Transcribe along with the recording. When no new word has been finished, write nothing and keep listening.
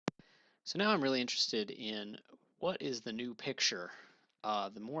So now I'm really interested in what is the new picture,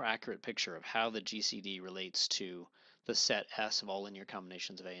 the more accurate picture of how the GCD relates to the set S of all linear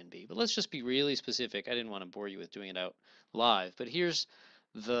combinations of A and B. But let's just be really specific. I didn't want to bore you with doing it out live, but here's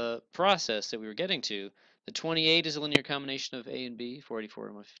the process that we were getting to. The 28 is a linear combination of A and B, 484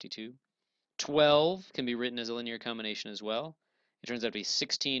 and 152. 12 can be written as a linear combination as well. It turns out to be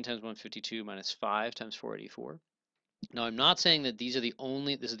 16 times 152 minus 5 times 484. Now, I'm not saying that this is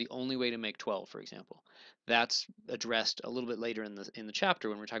the only way to make 12, for example. That's addressed a little bit later in the chapter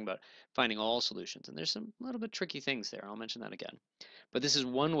when we're talking about finding all solutions. And there's some little bit tricky things there. I'll mention that again. But this is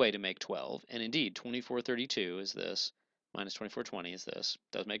one way to make 12. And indeed, 2432 is this, minus 2420 is this.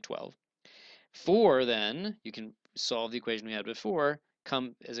 Does make 12. 4, then, you can solve the equation we had before,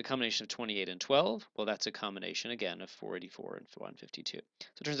 come as a combination of 28 and 12. Well, that's a combination, again, of 484 and 152. So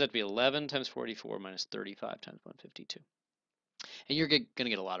it turns out to be 11 times 44 minus 35 times 152. And you're going to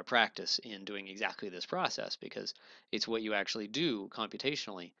get a lot of practice in doing exactly this process because it's what you actually do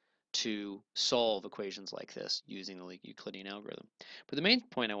computationally to solve equations like this using the Euclidean algorithm. But the main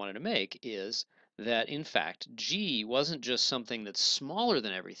point I wanted to make is that, in fact, G wasn't just something that's smaller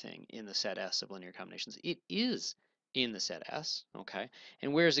than everything in the set S of linear combinations. It is in the set S, okay?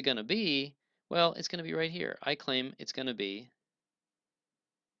 And where is it going to be? Well, it's going to be right here. I claim it's going to be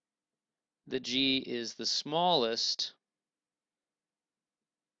that G is the smallest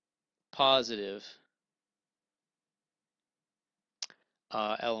positive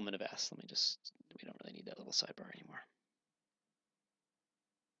element of S. We don't really need that little sidebar anymore.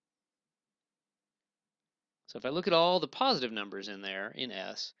 So if I look at all the positive numbers in there in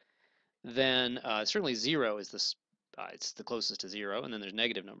S, then certainly 0 is it's the closest to 0, and then there's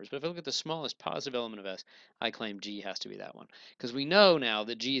negative numbers. But if I look at the smallest positive element of S, I claim G has to be that one. Because we know now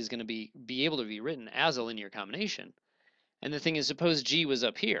that G is going to be able to be written as a linear combination. And the thing is, suppose G was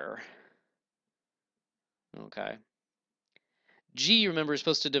up here. Okay. G, remember, is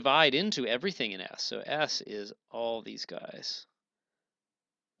supposed to divide into everything in S. So S is all these guys.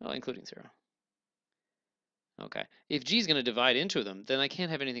 Well, including 0. Okay. If G is going to divide into them, then I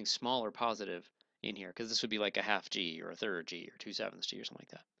can't have anything small or positive in here because this would be like a half G or a third G or 2/7 G or something like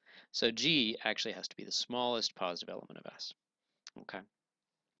that. So G actually has to be the smallest positive element of S. Okay.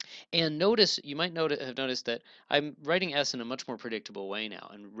 And notice, you might have noticed that I'm writing S in a much more predictable way now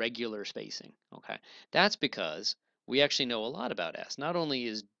in regular spacing. Okay. That's because we actually know a lot about S. Not only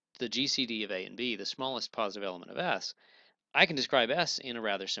is the GCD of A and B the smallest positive element of S, I can describe S in a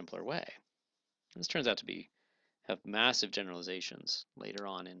rather simpler way. This turns out to have massive generalizations later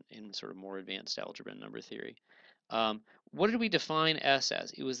on in sort of more advanced algebra and number theory. What did we define S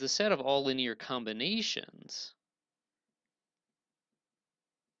as? It was the set of all linear combinations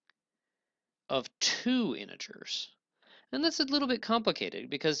of two integers. And that's a little bit complicated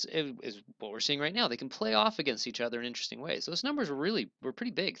because it is what we're seeing right now. They can play off against each other in interesting ways. Those numbers were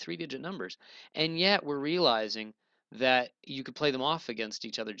pretty big, 3-digit numbers. And yet we're realizing that you could play them off against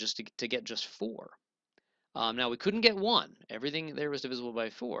each other just to get just 4. Now we couldn't get 1. Everything there was divisible by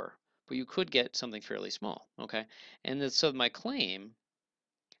 4, but you could get something fairly small, okay? And so my claim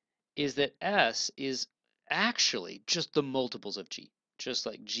is that S is actually just the multiples of G, just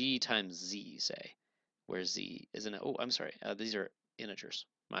like G times Z, say, where Z is oh, I'm sorry, these are integers,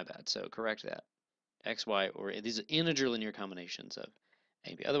 my bad, so correct that. X, Y, or these are integer linear combinations of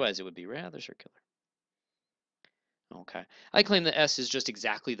A, B, otherwise it would be rather circular. Okay, I claim that S is just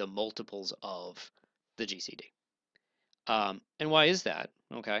exactly the multiples of the GCD. And why is that?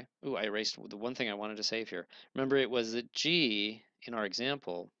 Okay. Ooh, I erased the one thing I wanted to save here. Remember, it was that G in our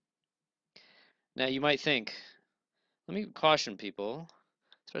example. Now you might think, let me caution people,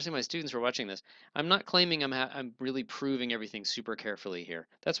 especially my students who are watching this. I'm not claiming I'm really proving everything super carefully here.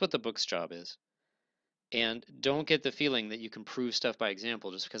 That's what the book's job is. And don't get the feeling that you can prove stuff by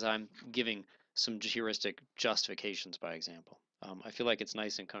example just because I'm giving some heuristic justifications by example. I feel like it's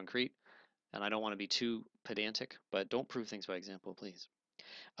nice and concrete, and I don't want to be too pedantic, but don't prove things by example, please.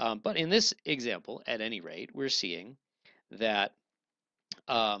 But in this example, at any rate, we're seeing that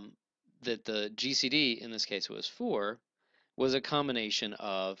that the GCD in this case was 4 was a combination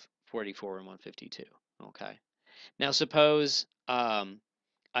of 44 and 152. Okay. Now suppose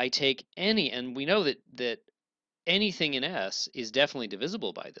I take any, and we know that anything in S is definitely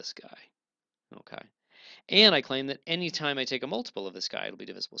divisible by this guy. Okay. And I claim that anytime I take a multiple of this guy, it'll be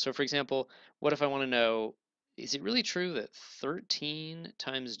divisible. So for example, what if I want to know, is it really true that 13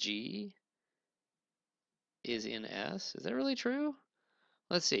 times G is in S? Is that really true?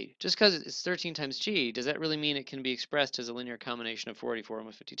 Let's see. Just because it's 13 times G, does that really mean it can be expressed as a linear combination of 44 and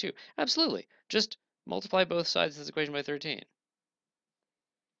 152? Absolutely. Just multiply both sides of this equation by 13.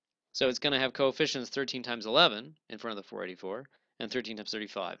 So it's going to have coefficients 13 times 11 in front of the 484 and 13 times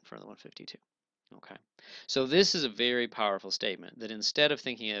 35 in front of the 152. Okay, so this is a very powerful statement that instead of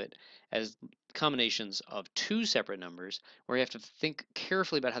thinking of it as combinations of two separate numbers where you have to think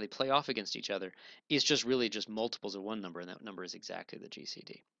carefully about how they play off against each other, it's just really just multiples of one number, and that number is exactly the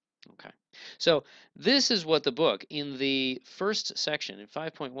GCD. Okay, so this is what the book, in the first section, in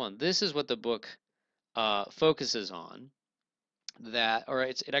 5.1, this is what the book focuses on. That, or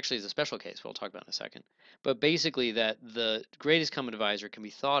it actually is a special case we'll talk about in a second, but basically that the greatest common divisor can be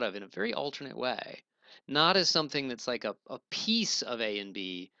thought of in a very alternate way, not as something that's like a piece of A and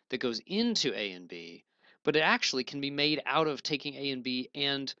B that goes into A and B, but it actually can be made out of taking A and B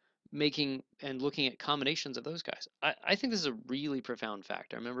and making and looking at combinations of those guys. I think this is a really profound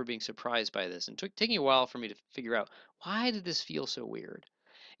fact. I remember being surprised by this and taking a while for me to figure out, why did this feel so weird?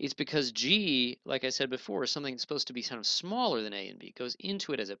 It's because G, like I said before, is something that's supposed to be kind of smaller than A and B, goes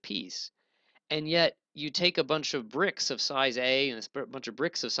into it as a piece. And yet you take a bunch of bricks of size A and a bunch of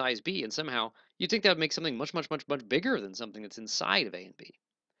bricks of size B, and somehow you think that would make something much, much, much, much bigger than something that's inside of A and B.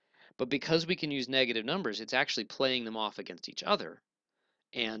 But because we can use negative numbers, it's actually playing them off against each other.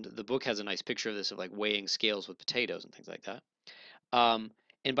 And the book has a nice picture of this, of like weighing scales with potatoes and things like that.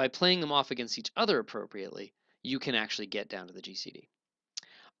 And by playing them off against each other appropriately, you can actually get down to the GCD.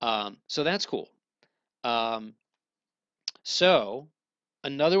 So that's cool. So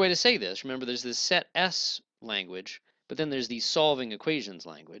another way to say this, remember there's this set S language, but then there's the solving equations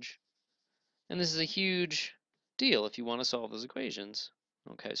language. And this is a huge deal if you want to solve those equations.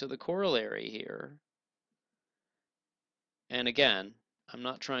 Okay, so the corollary here, and again, I'm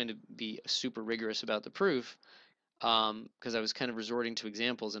not trying to be super rigorous about the proof, because I was kind of resorting to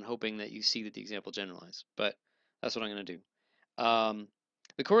examples and hoping that you see that the example generalizes, but that's what I'm going to do.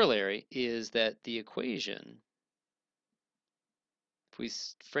 The corollary is that the equation, if we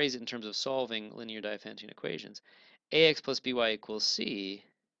phrase it in terms of solving linear Diophantine equations, ax plus by equals c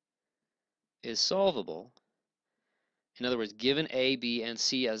is solvable. In other words, given a, b, and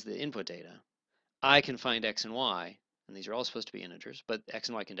c as the input data, I can find x and y, and these are all supposed to be integers, but x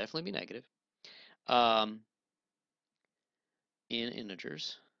and y can definitely be negative, in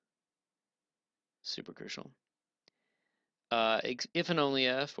integers, super crucial, if and only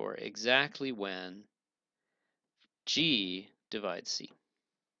if, or exactly when G divides C.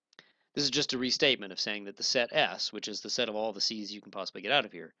 This is just a restatement of saying that the set S, which is the set of all the C's you can possibly get out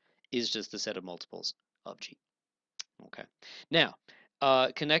of here, is just the set of multiples of G. Okay. Now,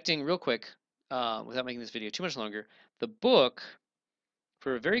 connecting real quick, without making this video too much longer, the book,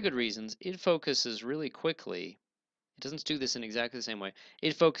 for very good reasons, it focuses really quickly. It doesn't do this in exactly the same way.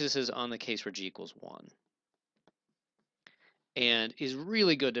 It focuses on the case where G equals 1. And is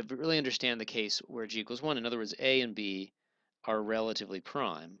really good to really understand the case where G equals 1. In other words, A and B are relatively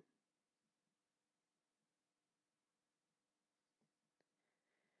prime.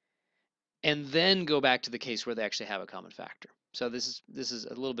 And then go back to the case where they actually have a common factor. So this is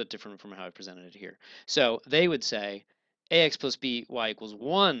a little bit different from how I presented it here. So they would say ax plus by equals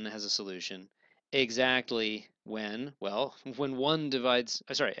 1 has a solution exactly when, well, when 1 divides,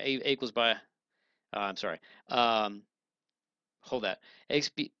 sorry, a equals by, I'm sorry, hold that, x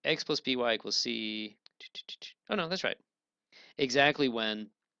plus by equals c, oh no, that's right, exactly when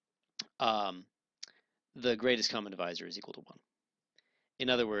the greatest common divisor is equal to 1. In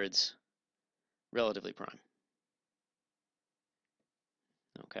other words, relatively prime.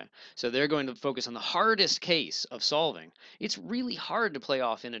 Okay, so they're going to focus on the hardest case of solving. It's really hard to play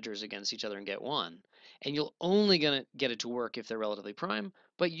off integers against each other and get 1. And you're only going to get it to work if they're relatively prime,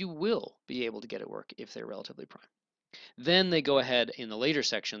 but you will be able to get it work if they're relatively prime. Then they go ahead in the later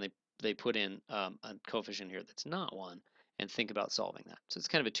section, they put in a coefficient here that's not 1 and think about solving that. So it's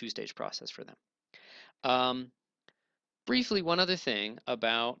kind of a two-stage process for them. Briefly, one other thing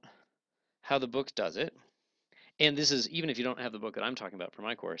about how the book does it. And this is, even if you don't have the book that I'm talking about for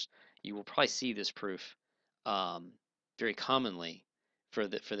my course, you will probably see this proof very commonly for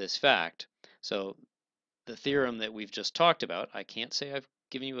this fact. So the theorem that we've just talked about, I can't say I've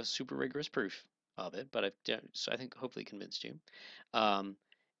given you a super rigorous proof of it, but I think hopefully convinced you,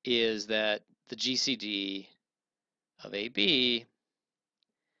 is that the GCD of AB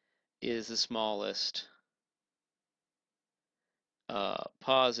is the smallest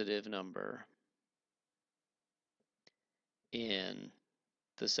positive number in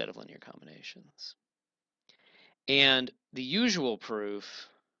the set of linear combinations. And the usual proof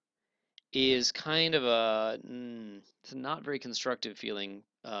is kind of it's a not very constructive feeling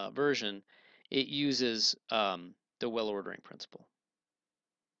version. It uses the well ordering principle.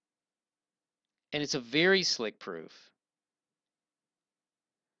 And it's a very slick proof.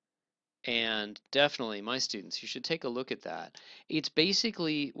 And definitely, my students, you should take a look at that. It's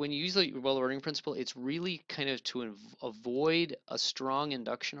basically, when you use the well-ordering principle, it's really kind of to avoid a strong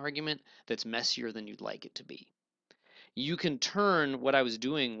induction argument that's messier than you'd like it to be. You can turn what I was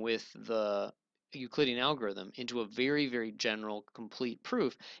doing with the Euclidean algorithm into a very, very general, complete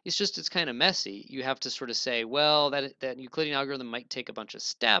proof. It's just it's kind of messy. You have to sort of say, well, that Euclidean algorithm might take a bunch of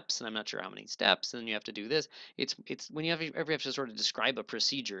steps, and I'm not sure how many steps, and then you have to do this. It's when you ever have to sort of describe a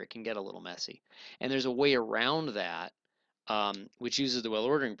procedure, it can get a little messy. And there's a way around that, which uses the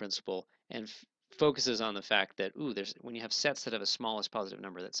well-ordering principle and focuses on the fact that, ooh, there's when you have sets that have a smallest positive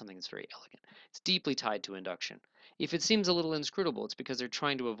number, that's something that's very elegant. It's deeply tied to induction. If it seems a little inscrutable, it's because they're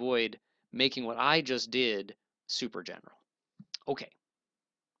trying to avoid making what I just did super general. Okay.